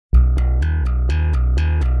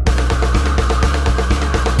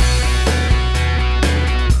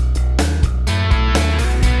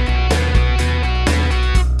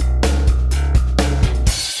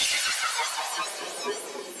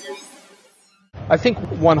I think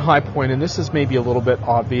one high point, and this is maybe a little bit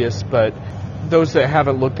obvious, but those that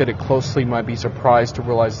haven't looked at it closely might be surprised to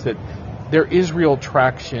realize that there is real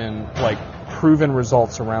traction, like proven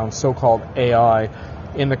results around so-called AI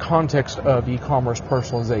in the context of e-commerce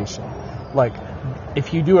personalization. Like,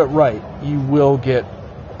 if you do it right, you will get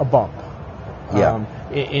a bump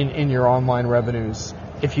in your online revenues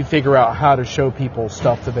if you figure out how to show people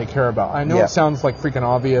stuff that they care about. I know it sounds like freaking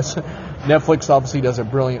obvious. Netflix obviously does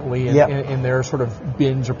it brilliantly in their sort of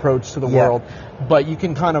binge approach to the world, but you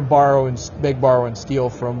can kind of borrow and steal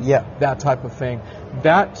from that type of thing.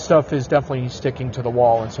 That stuff is definitely sticking to the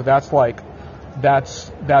wall, and so that's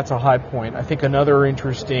a high point. I think another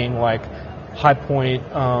interesting high point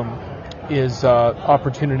is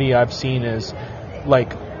opportunity I've seen is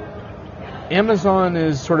like Amazon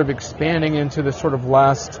is sort of expanding into the sort of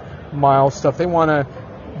last mile stuff. They want to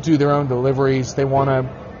do their own deliveries.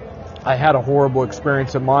 I had a horrible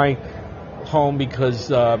experience at my home because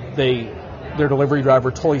their delivery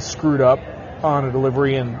driver totally screwed up on a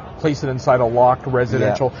delivery and placed it inside a locked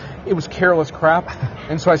residential. It was careless crap.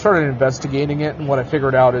 And so I started investigating it, and what I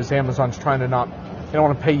figured out is Amazon's trying to they don't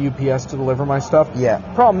want to pay UPS to deliver my stuff.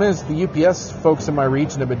 Problem is, the UPS folks in my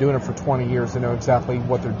region have been doing it for 20 years. They know exactly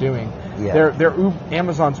what they're doing.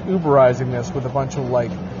 Amazon's Uberizing this with a bunch of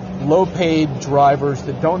low-paid drivers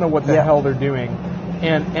that don't know what the hell they're doing.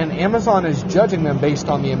 And Amazon is judging them based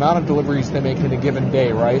on the amount of deliveries they make in a given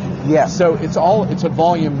day, right? So it's a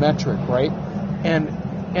volume metric, right?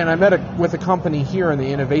 And I met with a company here in the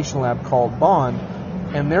Innovation Lab called Bond,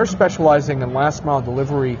 and they're specializing in last mile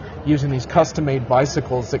delivery using these custom-made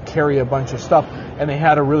bicycles that carry a bunch of stuff. And they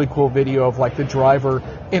had a really cool video of the driver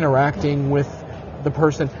interacting with the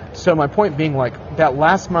person. So my point being, that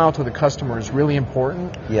last mile to the customer is really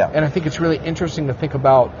important. And I think it's really interesting to think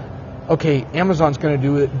about, okay, Amazon's going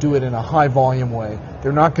to do it in a high volume way.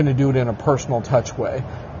 They're not going to do it in a personal touch way.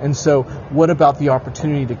 And so what about the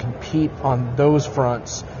opportunity to compete on those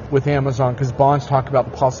fronts with Amazon? Because Bonds talk about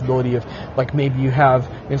the possibility of maybe you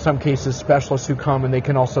have, in some cases, specialists who come and they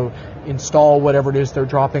can also install whatever it is they're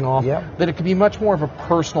dropping off. That it could be much more of a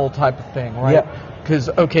personal type of thing, right? Because,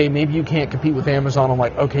 okay, maybe you can't compete with Amazon on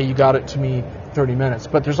okay, you got it to me 30 minutes.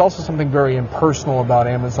 But there's also something very impersonal about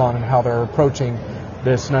Amazon and how they're approaching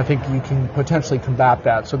this, and I think you can potentially combat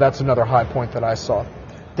that. So that's another high point that I saw.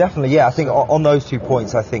 Definitely, I think on those 2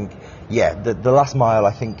 points, I think, the last mile,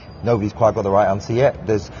 I think nobody's quite got the right answer yet.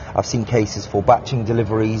 I've seen cases for batching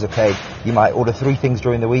deliveries. Okay, you might order 3 things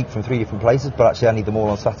during the week from 3 different places, but actually I need them all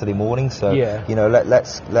on Saturday morning. So,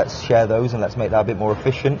 let's share those and let's make that a bit more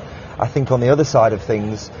efficient. I think on the other side of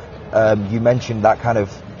things, you mentioned that kind of,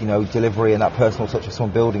 delivery and that personal touch of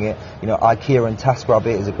someone building it. IKEA and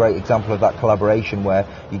TaskRabbit is a great example of that collaboration where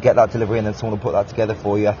you get that delivery and then someone will put that together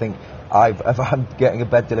for you. I think if I'm getting a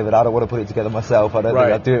bed delivered, I don't want to put it together myself. I don't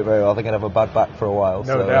think I'd do it very well. I think I'd have a bad back for a while.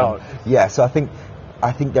 No doubt. So I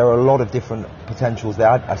think there are a lot of different potentials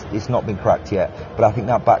there. It's not been cracked yet, but I think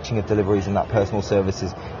that batching of deliveries and that personal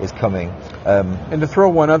services is coming. And to throw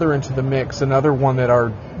one other into the mix, another one that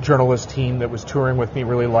our journalist team that was touring with me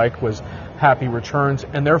really liked was Happy Returns,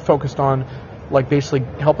 and they're focused on basically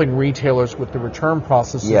helping retailers with the return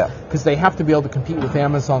process, because they have to be able to compete with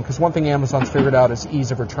Amazon, because one thing Amazon's figured out is ease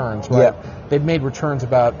of returns, right? They've made returns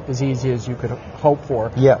about as easy as you could hope for.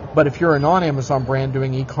 But if you're a non-Amazon brand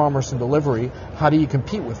doing e-commerce and delivery, how do you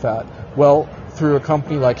compete with that? Well, through a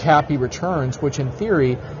company like Happy Returns, which in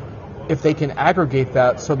theory, if they can aggregate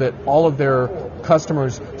that so that all of their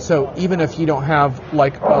customers, so even if you don't have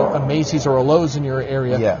a Macy's or a Lowe's in your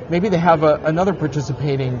area, maybe they have another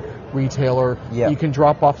participating retailer you can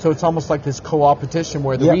drop off. So it's almost like this co-opetition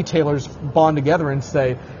where the retailers bond together and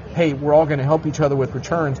say, hey, we're all going to help each other with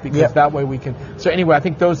returns, because that way we can. So anyway, I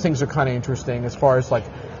think those things are kind of interesting as far as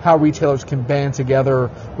how retailers can band together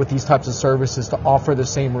with these types of services to offer the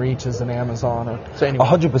same reach as an Amazon. So anyway.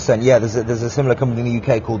 100%, there's a similar company in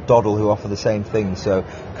the UK called Doddle who offer the same thing. So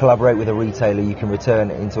collaborate with a retailer, you can return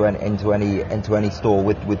into any store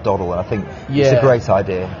with Doddle, and I think it's a great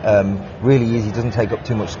idea. Really easy, doesn't take up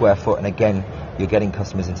too much square foot, and again, you're getting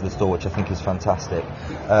customers into the store, which I think is fantastic.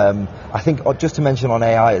 I think just to mention on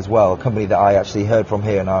AI as well, a company that I actually heard from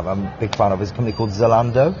here and I'm a big fan of is a company called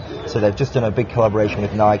Zalando. So they've just done a big collaboration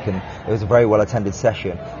with Nike, and it was a very well attended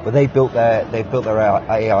session. But they've built their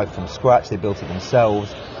AI from scratch. They built it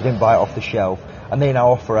themselves. They didn't buy it off the shelf. And they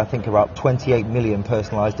now offer, I think, about 28 million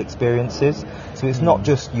personalised experiences. So it's not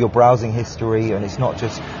just your browsing history, and it's not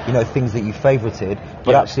just things that you favorited,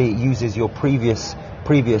 but actually it uses your previous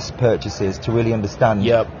previous purchases to really understand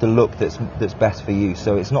the look that's best for you.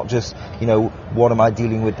 So it's not just, what am I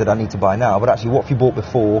dealing with that I need to buy now, but actually what have you bought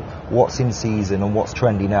before, what's in season and what's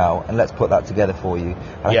trendy now, and let's put that together for you.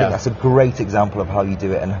 And I think that's a great example of how you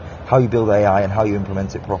do it and how you build AI and how you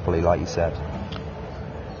implement it properly, like you said.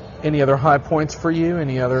 Any other high points for you?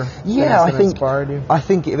 Any other things that inspired you? I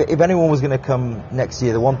think if anyone was going to come next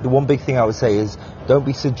year, the one big thing I would say is don't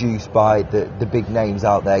be seduced by the big names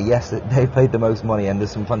out there. Yes, they paid the most money and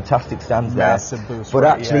there's some fantastic stands there. Massive booths, but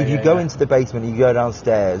actually, if you go into the basement and you go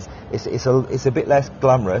downstairs, it's a bit less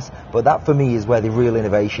glamorous. But that for me is where the real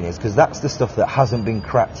innovation is, because that's the stuff that hasn't been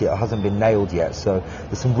cracked yet, or hasn't been nailed yet. So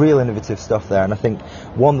there's some real innovative stuff there. And I think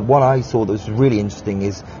one I saw that was really interesting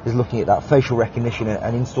is looking at that facial recognition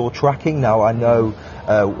and in-store tracking. Now I know,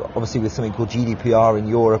 obviously with something called GDPR in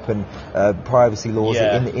Europe and privacy laws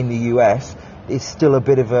in the US, it's still a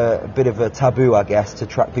bit of a taboo, I guess, to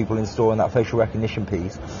track people in store and that facial recognition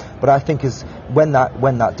piece. But I think when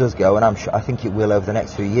that does go, and I think it will over the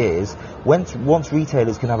next few years, once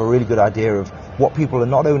retailers can have a really good idea of what people are,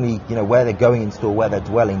 not only where they're going in store, where they're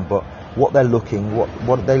dwelling, but what they're looking,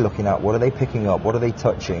 what are they looking at, what are they picking up, what are they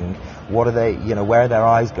touching, what are they, where are their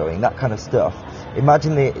eyes going, that kind of stuff.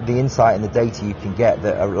 Imagine the insight and the data you can get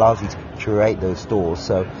that allows you to curate those stores.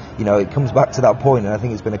 So, it comes back to that point, and I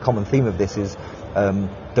think it's been a common theme of this is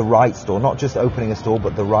the right store, not just opening a store,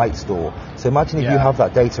 but the right store. So imagine if you have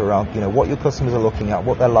that data around, what your customers are looking at,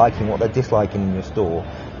 what they're liking, what they're disliking in your store.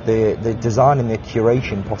 The design and the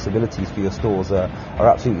curation possibilities for your stores are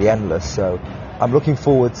absolutely endless. So I'm looking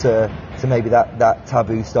forward to maybe that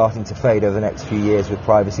taboo starting to fade over the next few years with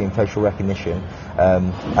privacy and facial recognition.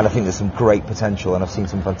 And I think there's some great potential, and I've seen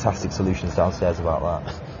some fantastic solutions downstairs about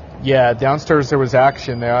that. Yeah, downstairs there was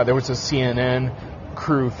action. There was a CNN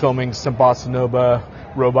crew filming some bossa nova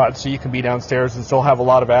robots, so you can be downstairs and still have a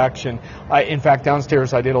lot of action. In fact,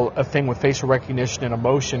 downstairs I did a thing with facial recognition and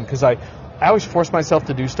emotion, because I always force myself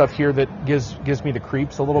to do stuff here that gives me the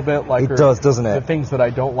creeps a little bit. Like it does, doesn't it? The things that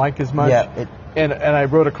I don't like as much. Yeah. And I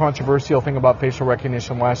wrote a controversial thing about facial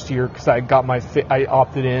recognition last year because I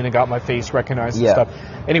opted in and got my face recognized and stuff.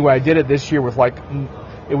 Anyway, I did it this year with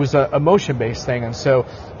it was a emotion-based thing, and so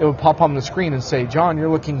it would pop on the screen and say, John, you're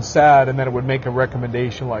looking sad, and then it would make a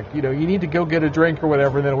recommendation like, you need to go get a drink or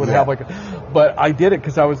whatever, and then it would have but I did it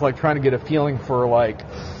because I was trying to get a feeling for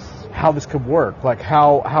how this could work,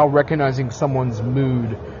 how recognizing someone's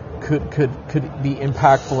mood could be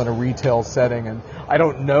impactful in a retail setting. And I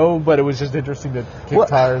don't know, but it was just interesting to kick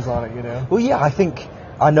tires on it, Well, yeah,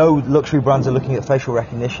 I know luxury brands are looking at facial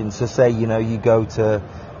recognition. So say, you go to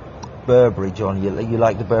Burberry, John, you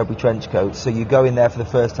like the Burberry trench coat, so you go in there for the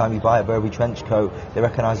first time, you buy a Burberry trench coat, they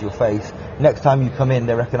recognise your face. Next time you come in,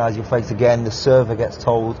 they recognise your face again. The server gets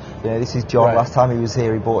told, this is John. Right. Last time he was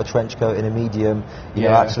here, he bought a trench coat in a medium.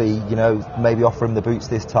 Actually, maybe offer him the boots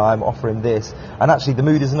this time, offer him this. And actually, the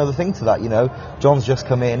mood is another thing to that. John's just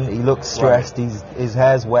come in, he looks stressed, his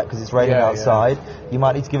hair's wet because it's raining outside. You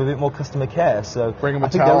might need to give a bit more customer care. So bring him a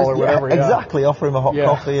towel or whatever. Exactly. Offer him a hot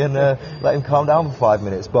coffee and let him calm down for 5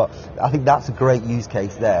 minutes. But I think that's a great use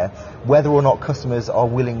case there. Whether or not customers are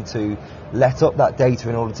willing to let up that data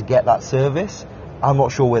in order to get that service, I'm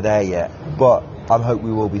not sure we're there yet, but I hope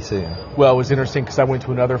we will be soon. Well, it was interesting because I went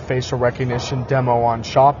to another facial recognition demo on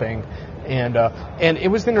shopping, and it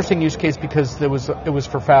was an interesting use case because it was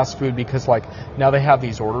for fast food, because now they have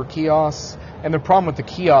these order kiosks, and the problem with the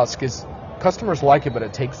kiosk is customers like it, but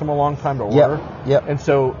it takes them a long time to order. Yep. And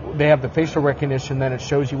so they have the facial recognition, then it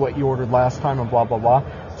shows you what you ordered last time and blah, blah, blah.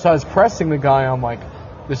 So I was pressing the guy on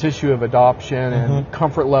this issue of adoption and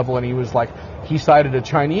comfort level, and he was he cited a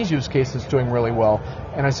Chinese use case that's doing really well.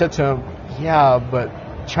 And I said to him, yeah, but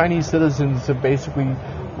Chinese citizens have basically,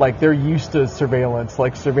 they're used to surveillance.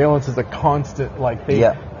 Surveillance is a constant,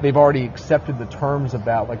 they've already accepted the terms of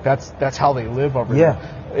that. That's how they live over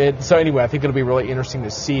there. So anyway, I think it'll be really interesting to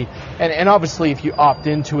see. And obviously, if you opt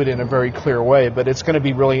into it in a very clear way, but it's going to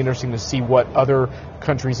be really interesting to see what other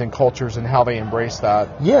countries and cultures and how they embrace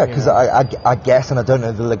that. Yeah, because I guess, and I don't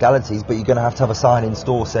know the legalities, but you're going to have a sign in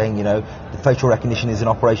store saying, the facial recognition is in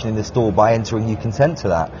operation in the store by entering you consent to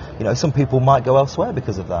that. Some people might go elsewhere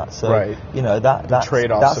because of that. So,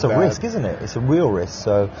 that's a risk, isn't it? It's a real risk.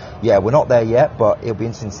 So, yeah, we're not there yet, but it'll be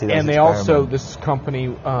interesting to see those experiments. And this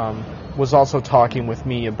company was also talking with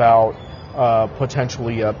me about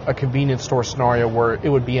potentially a convenience store scenario where it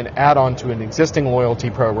would be an add-on to an existing loyalty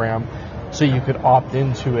program, so you could opt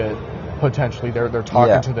into it potentially. They're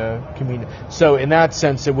talking to the convenience. So in that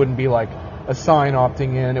sense, it wouldn't be like a sign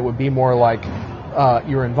opting in. It would be more like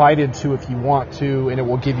you're invited to if you want to, and it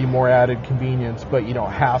will give you more added convenience, but you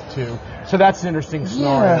don't have to. So that's an interesting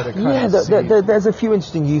scenario to kind of see. There's a few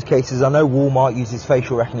interesting use cases. I know Walmart uses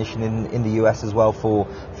facial recognition in the US as well for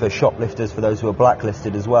shoplifters, for those who are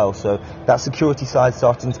blacklisted as well. So that security side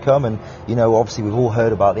starting to come, and obviously we've all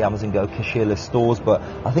heard about the Amazon Go cashierless stores, but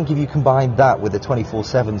I think if you combine that with a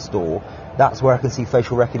 24/7 store, that's where I can see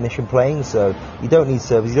facial recognition playing. So you don't need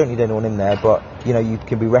servers, you don't need anyone in there, but you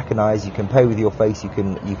can be recognized, you can pay with your face, you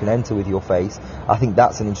can enter with your face. I think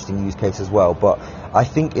that's an interesting use case as well. But I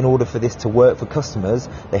think in order for this to work for customers,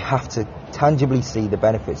 they have to tangibly see the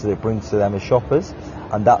benefits that it brings to them as shoppers,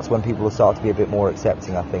 and that's when people will start to be a bit more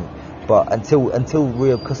accepting, I think. But until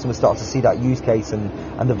real customers start to see that use case and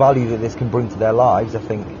the value that this can bring to their lives, I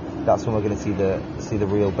think that's when we're going to see the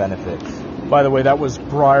real benefits. By the way, that was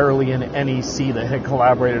Brierley and NEC that had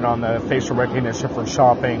collaborated on the facial recognition for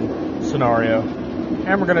shopping scenario.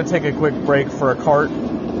 And we're going to take a quick break for a cart.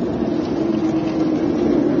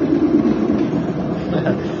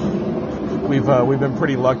 We've been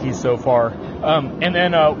pretty lucky so far. And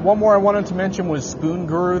then one more I wanted to mention was Spoon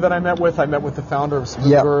Guru that I met with. I met with the founder of Spoon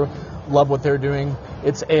Guru. Love what they're doing.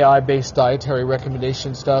 It's AI-based dietary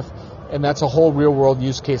recommendation stuff. And that's a whole real-world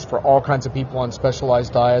use case for all kinds of people on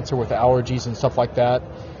specialized diets or with allergies and stuff like that.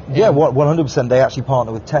 And 100%. They actually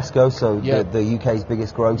partner with Tesco, so the UK's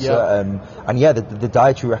biggest grocer. The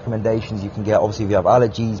dietary recommendations you can get, obviously, if you have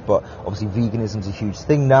allergies, but obviously veganism's a huge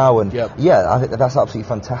thing now. And I think that's absolutely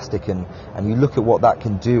fantastic. And you look at what that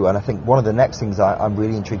can do. And I think one of the next things I'm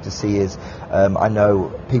really intrigued to see is, I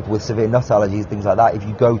know people with severe nut allergies, things like that, if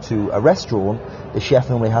you go to a restaurant, the chef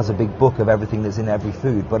normally has a big book of everything that's in every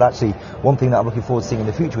food. But actually, one thing that I'm looking forward to seeing in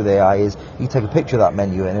the future with AI is you take a picture of that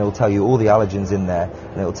menu and it'll tell you all the allergens in there,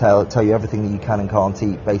 and it'll tell you everything that you can and can't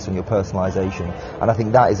eat based on your personalization. And I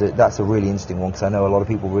think that's a really interesting one, because I know a lot of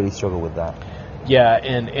people really struggle with that. Yeah,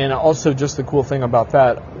 and also just the cool thing about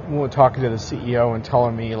that, when we're talking to the CEO and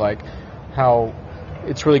telling me like how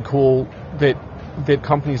it's really cool that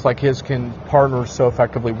companies like his can partner so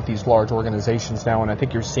effectively with these large organizations now, and I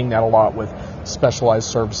think you're seeing that a lot with specialized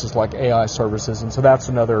services like AI services, and so that's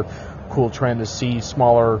another cool trend to see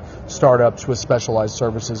smaller startups with specialized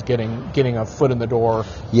services getting a foot in the door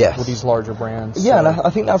with these larger brands. Yeah, and I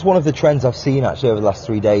think that's one of the trends I've seen actually over the last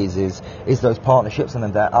 3 days is those partnerships, and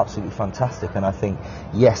they're absolutely fantastic. And I think,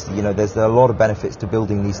 yes, there's a lot of benefits to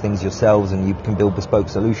building these things yourselves, and you can build bespoke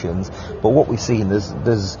solutions. But what we've seen,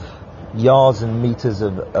 there's yards and meters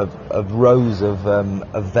of rows of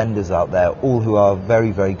vendors out there, all who are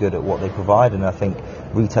very, very good at what they provide, and I think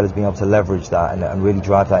retailers being able to leverage that and really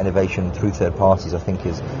drive that innovation through third parties, I think,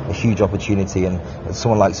 is a huge opportunity, and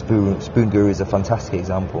someone like Spoon Guru is a fantastic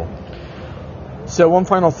example. So one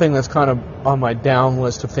final thing that's kind of on my down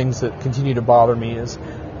list of things that continue to bother me is,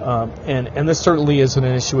 and this certainly isn't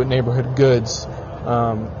an issue at Neighborhood Goods,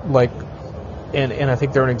 and I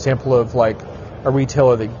think they're an example of like a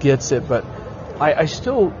retailer that gets it, but I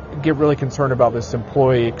still get really concerned about this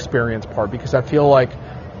employee experience part, because I feel like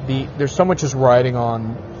there's so much is riding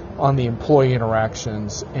on the employee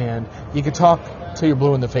interactions, and you can talk till you're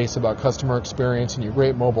blue in the face about customer experience and your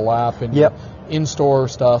great mobile app and your in-store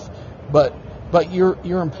stuff, but your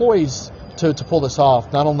employees to pull this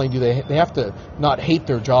off, not only do they have to not hate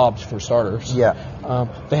their jobs for starters.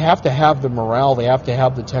 They have to have the morale, they have to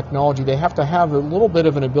have the technology, they have to have a little bit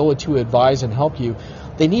of an ability to advise and help you.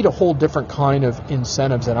 They need a whole different kind of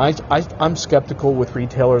incentives, and I'm skeptical with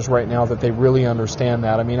retailers right now that they really understand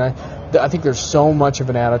that. I mean, I think there's so much of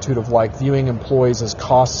an attitude of like viewing employees as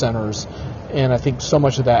cost centers, and I think so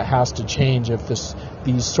much of that has to change if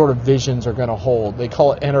these sort of visions are going to hold. They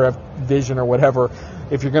call it NRF vision or whatever.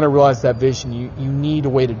 If you're going to realize that vision, you need a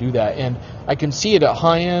way to do that. And I can see it at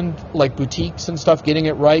high-end, like boutiques and stuff, getting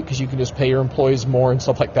it right, because you can just pay your employees more and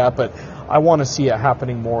stuff like that. But I want to see it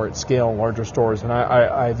happening more at scale in larger stores, and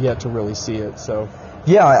I've yet to really see it. So.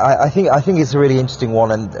 Yeah, I think it's a really interesting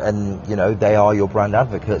one, and they are your brand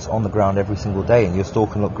advocates on the ground every single day, and your store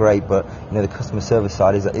can look great, but the customer service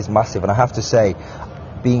side is massive. And I have to say,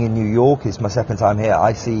 being in New York, it's my second time here,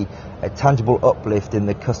 I see a tangible uplift in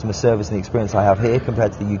the customer service and the experience I have here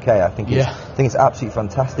compared to the UK. I think it's absolutely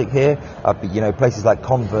fantastic here. Places like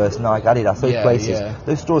Converse, Nike, Adidas, those places,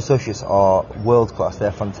 those store associates are world class.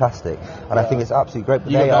 They're fantastic, and I think it's absolutely great.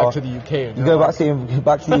 But you go back to the UK. You go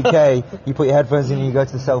back to the UK. You put your headphones in and you go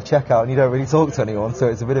to the self checkout, and you don't really talk to anyone. So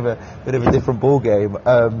it's a bit of a different ball game.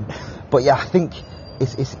 But yeah, I think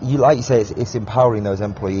it's like you say, it's empowering those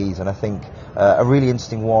employees, and I think A really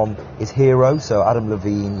interesting one is Hero. So Adam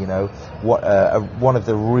Levine, you know, one of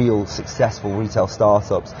the real successful retail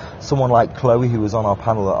startups. Someone like Chloe, who was on our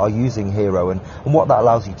panel, are using Hero, and what that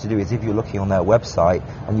allows you to do is, if you're looking on their website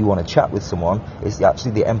and you want to chat with someone, it's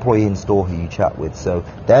actually the employee in store who you chat with. So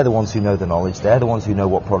they're the ones who know the knowledge, they're the ones who know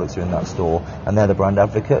what products are in that store, and they're the brand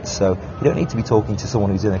advocates. So you don't need to be talking to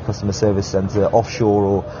someone who's in a customer service centre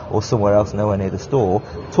offshore or somewhere else nowhere near the store.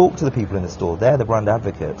 Talk to the people in the store, they're the brand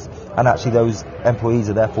advocates, and actually those employees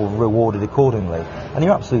are therefore rewarded accordingly. And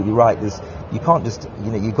you're absolutely right, you can't just,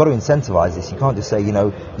 you know, you've got to incentivize this. You can't just say, you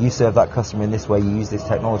know, you serve that customer in this way, you use this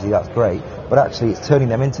technology, that's great. But actually it's turning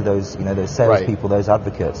them into those, you know, those salespeople, those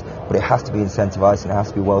advocates. But it has to be incentivized and it has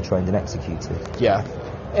to be well trained and executed. Yeah.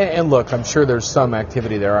 And look, I'm sure there's some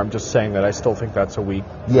activity there. I'm just saying that I still think that's a weak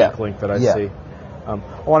link that I see. I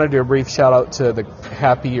want to do a brief shout out to the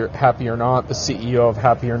Happy or Not. The CEO of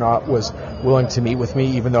Happy or Not was willing to meet with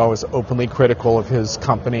me, even though I was openly critical of his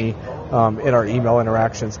company in our email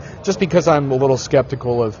interactions, just because I'm a little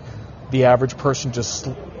skeptical of the average person just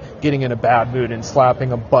getting in a bad mood and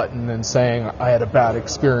slapping a button and saying I had a bad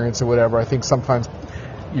experience or whatever. I think sometimes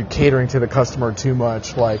you're catering to the customer too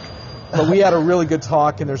much. But we had a really good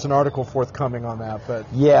talk, and there's an article forthcoming on that. But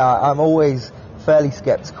yeah, I'm always fairly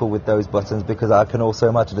skeptical with those buttons, because I can also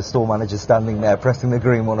imagine a store manager standing there pressing the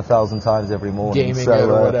green one 1,000 times every morning. Gaming it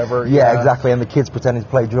or whatever. Yeah, exactly, and the kids pretending to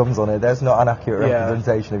play drums on it. There's not an accurate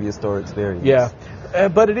representation of your store experience. Yeah,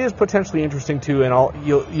 but it is potentially interesting too, and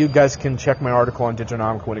you guys can check my article on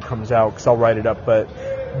Diginomica when it comes out, because I'll write it up.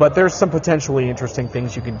 But there's some potentially interesting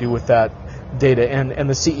things you can do with that data, and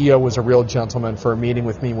the CEO was a real gentleman for meeting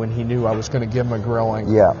with me when he knew I was going to give him a grilling.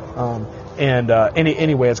 Yeah.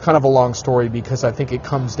 Anyway, it's kind of a long story, because I think it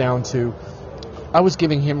comes down to, I was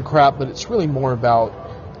giving him crap, but it's really more about,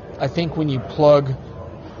 I think when you plug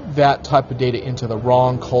that type of data into the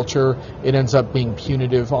wrong culture, it ends up being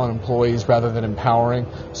punitive on employees rather than empowering.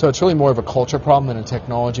 So it's really more of a culture problem than a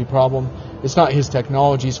technology problem. It's not his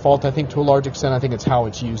technology's fault, I think, to a large extent. I think it's how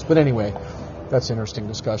it's used. But anyway, that's an interesting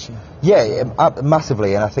discusussion. Yeah,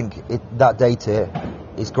 massively, and I think that data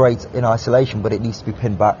is great in isolation, but it needs to be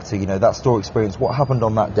pinned back to, you know, that store experience. What happened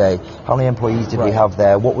on that day? How many employees did we have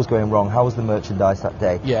there? What was going wrong? How was the merchandise that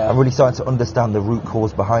day? Yeah. I'm really starting to understand the root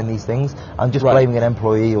cause behind these things. And just blaming an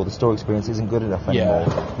employee or the store experience isn't good enough anymore.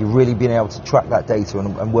 You've really been able to track that data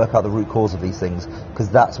and work out the root cause of these things, because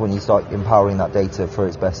that's when you start empowering that data for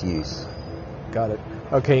its best use. Got it.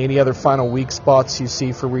 Okay, any other final weak spots you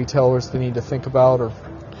see for retailers they need to think about? Or?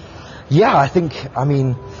 Yeah, I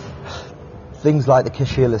mean, things like the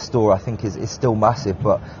cashierless store, I think, is still massive,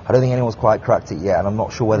 but I don't think anyone's quite cracked it yet, and I'm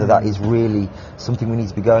not sure whether that is really something we need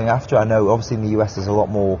to be going after. I know, obviously, in the US there's a lot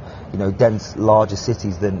more, you know, dense, larger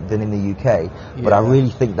cities than in the UK, but I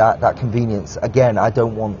really think that convenience, again, I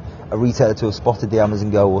don't want a retailer to have spotted the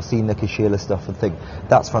Amazon Go or seen the cashierless stuff and think,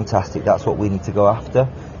 that's fantastic, that's what we need to go after.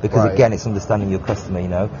 Because again, it's understanding your customer, you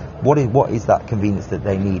know. What is that convenience that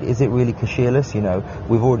they need? Is it really cashierless? You know,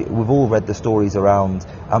 we've all read the stories around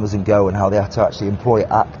Amazon Go and how they had to actually employ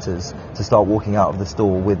actors to start walking out of the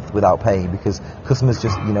store without paying, because customers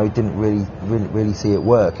just, you know, didn't really see it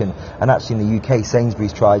work. And actually in the UK,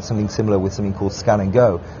 Sainsbury's tried something similar with something called Scan and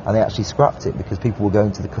Go, and they actually scrapped it because people were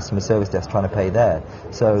going to the customer service desk trying to pay there.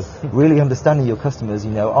 So really understanding your customers,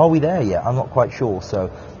 you know, are we there yet? I'm not quite sure.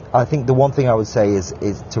 So I think the one thing I would say is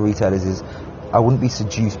to retailers is, I wouldn't be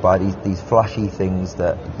seduced by these flashy things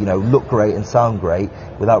that, you know, look great and sound great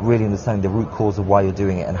without really understanding the root cause of why you're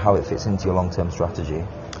doing it and how it fits into your long-term strategy.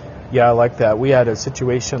 Yeah, I like that. We had a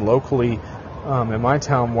situation locally in my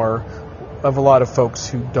town where of a lot of folks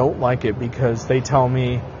who don't like it because they tell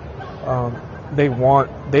me they don't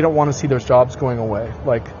want to see those jobs going away.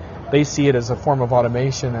 Like, they see it as a form of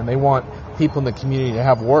automation, and they want people in the community to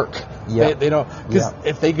have work. Yeah. They don't, because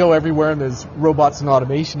if they go everywhere and there's robots and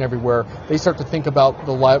automation everywhere, they start to think about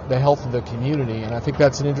the health of the community. And I think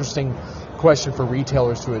that's an interesting question for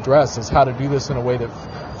retailers to address, is how to do this in a way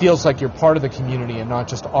that feels like you're part of the community and not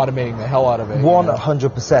just automating the hell out of it.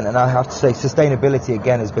 100%, and I have to say, sustainability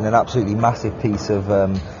again has been an absolutely massive piece of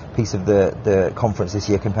the conference this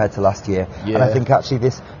year compared to last year. And I think actually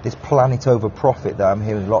this planet over profit that I'm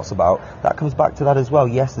hearing lots about, that comes back to that as well.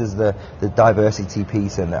 Yes, there's the diversity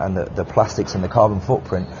piece and the plastics and the carbon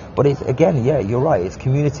footprint, but it's, again, you're right, it's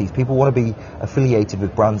communities. People want to be affiliated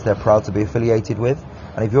with brands they're proud to be affiliated with,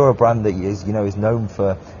 and if you're a brand that is known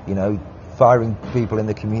for, you know, firing people in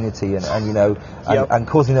the community and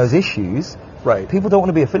causing those issues, people don't want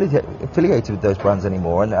to be affiliated with those brands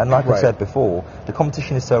anymore. And like I said before, the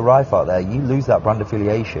competition is so rife out there, you lose that brand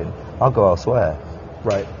affiliation, I'll go elsewhere.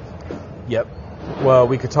 Right. Yep. Well,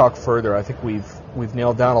 we could talk further. I think we've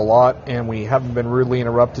nailed down a lot, and we haven't been rudely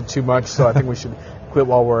interrupted too much, so I think we should quit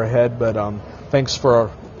while we're ahead. But thanks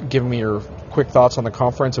for giving me your quick thoughts on the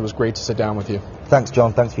conference. It was great to sit down with you. Thanks,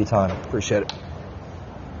 John. Thanks for your time. Appreciate it.